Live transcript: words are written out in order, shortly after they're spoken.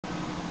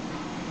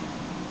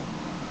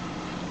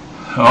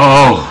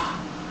Oh,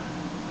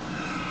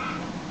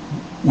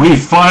 we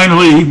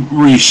finally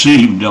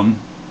received them.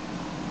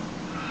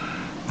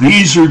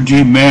 These are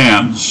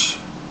demands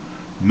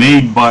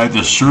made by the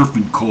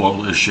Surfing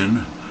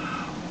Coalition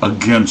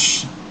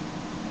against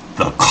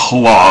the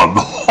club.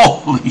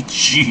 Holy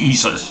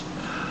Jesus.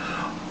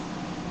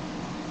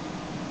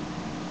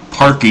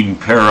 Parking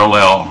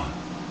parallel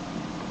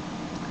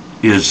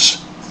is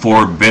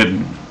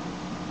forbidden.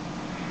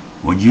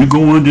 When you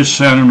go into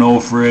San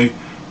Onofre,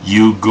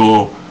 you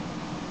go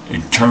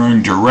and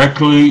turn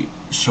directly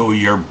so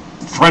your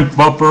front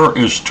bumper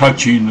is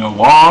touching the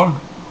log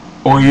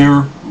or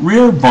your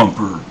rear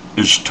bumper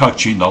is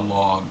touching the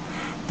log.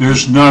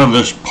 There's none of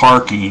this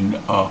parking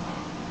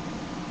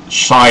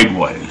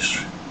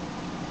sideways.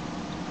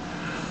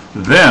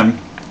 Then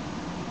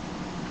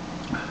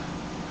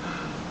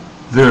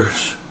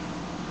there's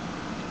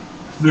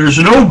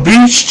no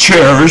beach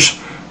chairs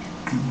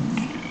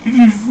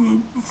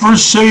for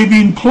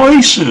saving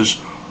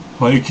places.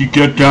 Like you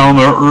get down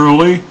there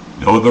early,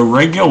 the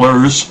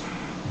regulars,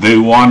 they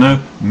want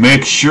to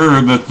make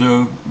sure that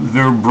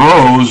their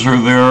bros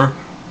are there,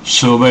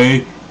 so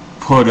they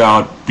put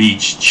out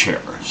beach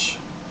chairs.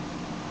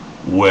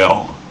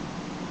 Well,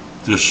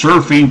 the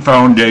Surfing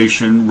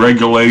Foundation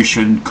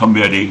Regulation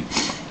Committee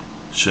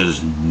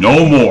says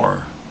no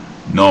more.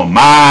 No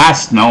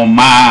mas, no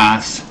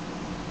mas.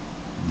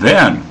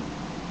 Then,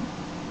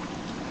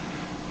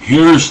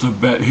 here's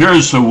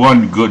the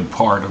one good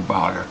part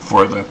about it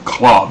for the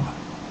club.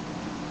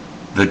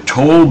 The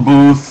toll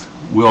booth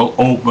will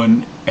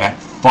open at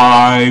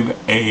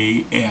 5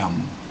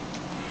 a.m.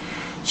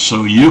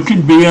 So you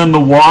can be in the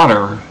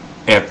water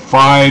at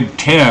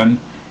 5:10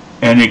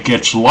 and it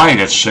gets light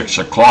at 6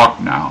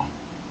 o'clock now.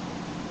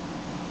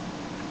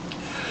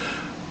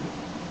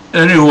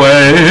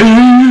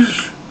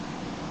 Anyways,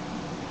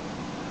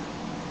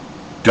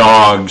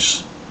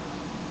 dogs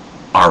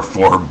are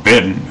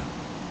forbidden.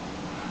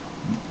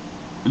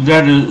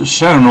 That is,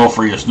 San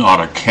Onofre is not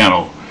a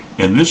kennel.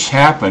 And this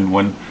happened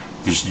when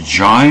this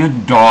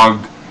giant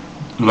dog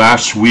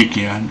last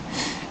weekend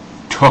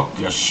took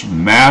this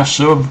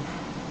massive,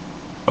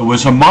 it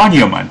was a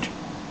monument,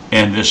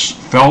 and this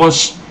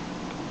fellas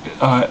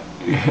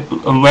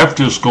left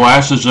his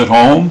glasses at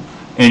home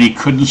and he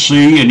couldn't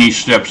see, and he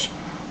steps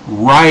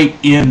right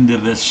into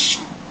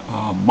this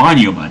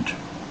monument,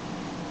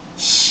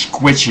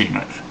 squishing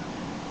it.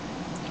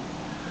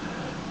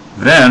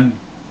 Then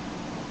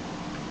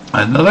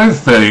another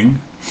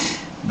thing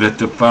that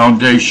the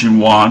foundation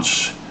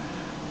wants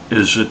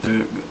is that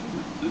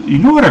you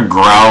know what a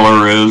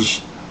growler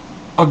is?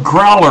 A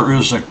growler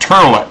is a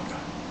turlet.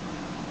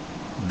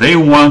 They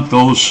want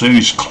those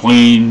things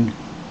cleaned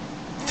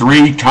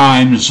 3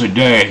 times a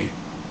day.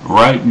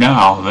 Right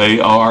now they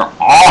are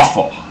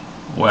awful.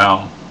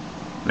 Well,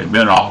 they've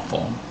been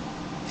awful.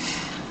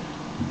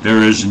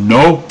 There is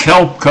no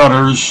kelp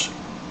cutters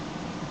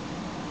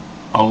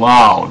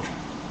allowed.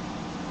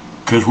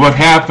 Because what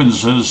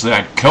happens is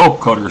that kelp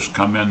cutters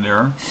come in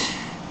there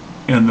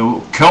and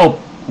the kelp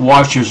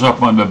washes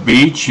up on the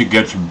beach, it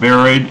gets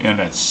buried, and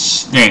it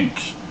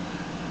stinks.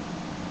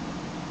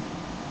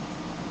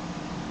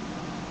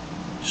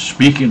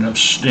 Speaking of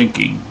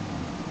stinking,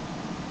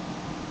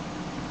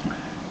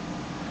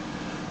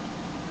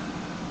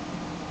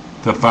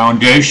 the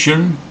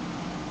foundation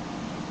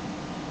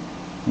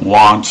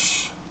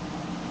wants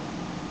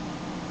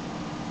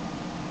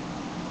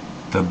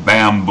the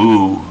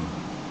bamboo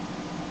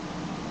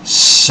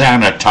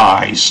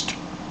sanitized.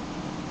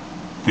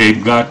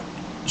 They've got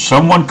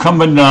someone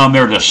coming down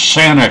there to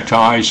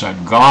sanitize a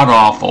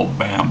god-awful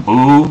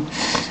bamboo,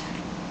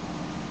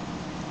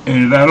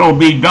 and that'll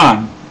be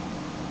done.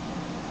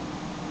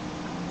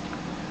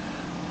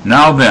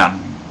 Now then,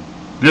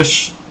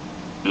 this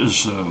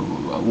is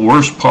the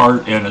worst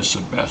part and it's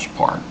the best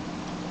part.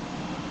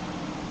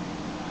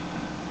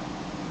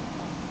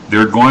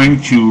 They're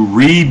going to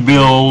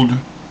rebuild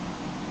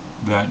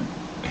that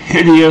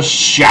hideous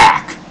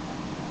shack.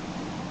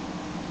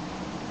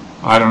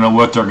 I don't know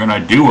what they're going to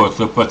do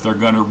with it, but they're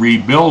going to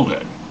rebuild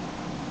it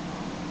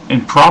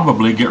and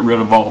probably get rid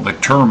of all the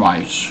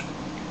termites.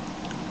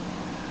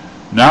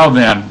 Now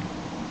then,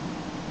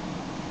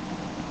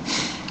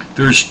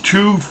 there's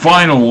 2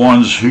 final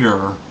ones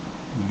here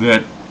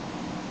that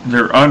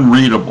they're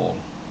unreadable.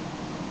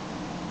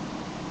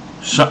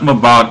 Something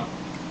about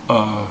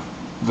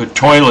the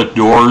toilet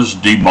doors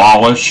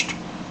demolished,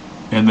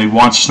 and they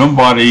want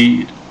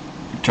somebody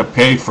to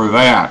pay for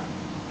that.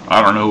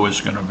 I don't know who it's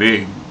going to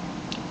be.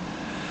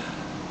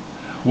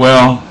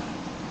 Well,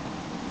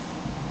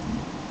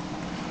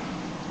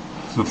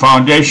 the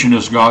foundation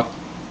has got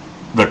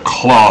the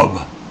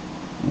club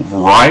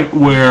right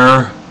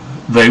where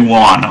they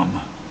want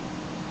them.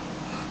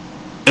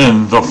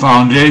 And the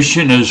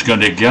foundation is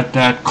going to get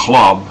that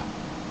club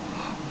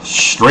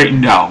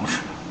straightened out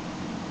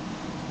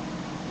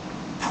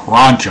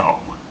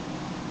pronto.